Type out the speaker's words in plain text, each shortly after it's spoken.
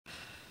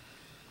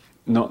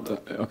No,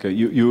 okay.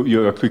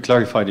 You actually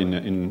clarified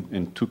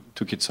and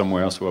took it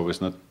somewhere else where I was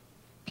not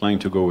planning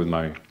to go with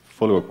my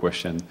follow-up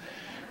question,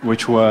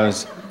 which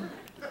was...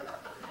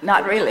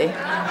 Not really.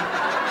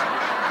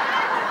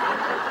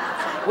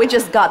 We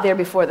just got there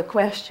before the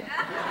question.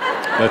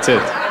 That's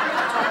it.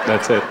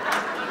 That's it.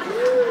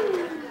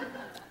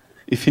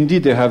 If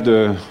indeed they have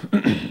the,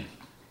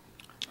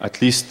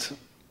 at least,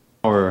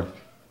 or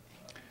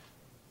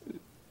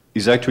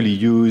is actually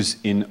used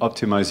in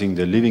optimizing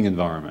the living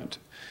environment,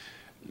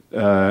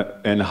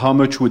 and how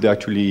much would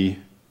actually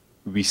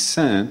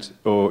resent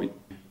or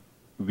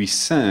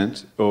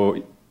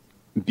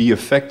be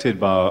affected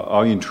by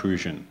our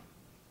intrusion?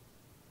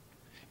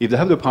 If they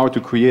have the power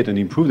to create and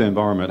improve the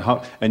environment,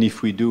 and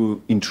if we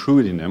do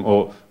intrude in them,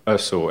 or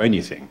us or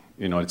anything,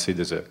 let's say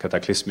there's a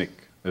cataclysmic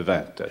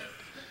event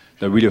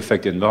that really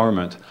affect the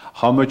environment,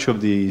 how much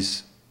of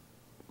these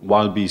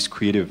wild beast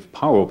creative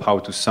power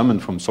to summon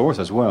from source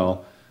as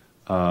well,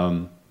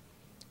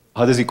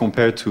 how does it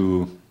compare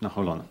to... No,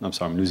 hold on. I'm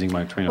sorry. I'm losing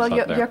my train of thought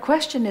there. Well, your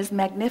question is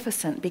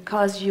magnificent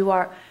because you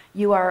are...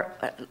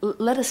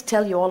 let us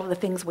tell you all of the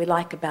things we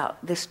like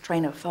about this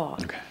train of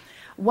thought. Okay.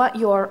 What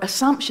your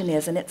assumption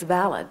is, and it's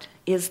valid,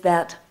 is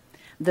that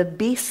the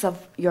beasts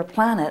of your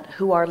planet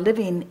who are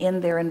living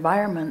in their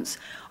environments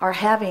are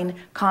having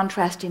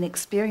contrasting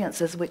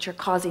experiences which are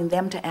causing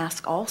them to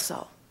ask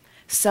also.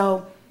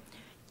 So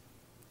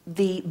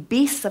the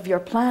beasts of your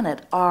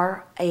planet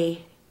are an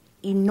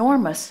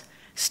enormous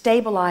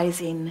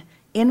stabilizing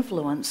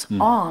influence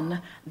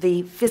on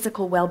the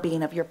physical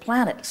well-being of your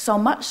planet, so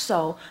much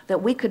so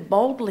that we could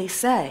boldly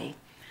say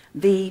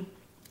the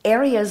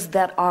areas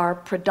that are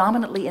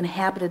predominantly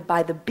inhabited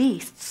by the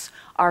beasts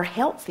are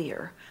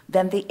healthier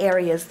than the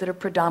areas that are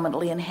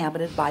predominantly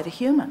inhabited by the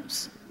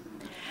humans.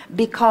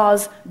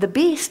 Because the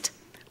beast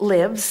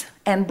lives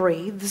and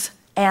breathes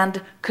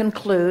and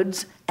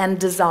concludes and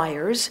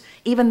desires,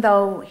 even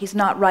though he's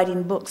not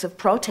writing books of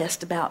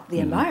protest about the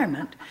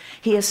environment,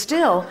 he is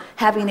still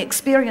having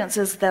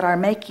experiences that are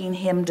making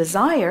him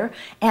desire,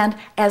 and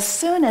as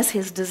soon as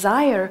his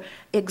desire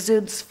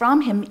exudes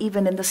from him,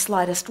 even in the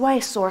slightest way,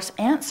 source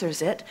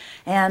answers it,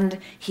 and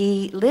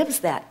he lives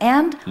that.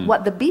 And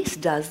what the beast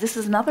does, this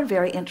is another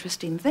very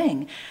interesting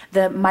thing,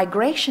 the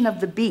migration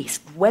of the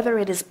beast, whether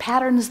it is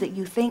patterns that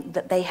you think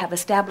that they have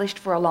established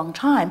for a long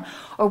time,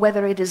 or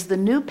whether it is the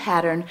new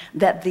pattern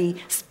that the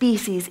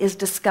species is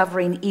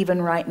discovering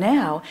even right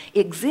now,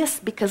 exists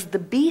because the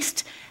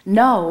beast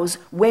knows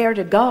where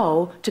to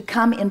go to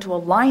come into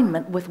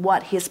alignment with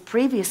what his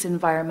previous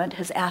environment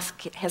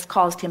has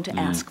caused him to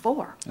ask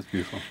for. That's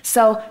beautiful.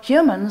 So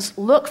humans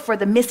look for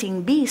the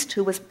missing beast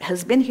who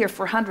has been here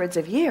for hundreds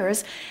of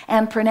years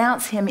and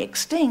pronounce him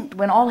extinct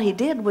when all he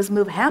did was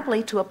move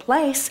happily to a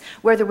place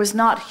where there was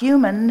not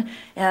human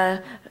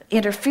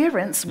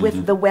interference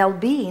with the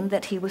well-being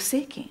that he was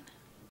seeking.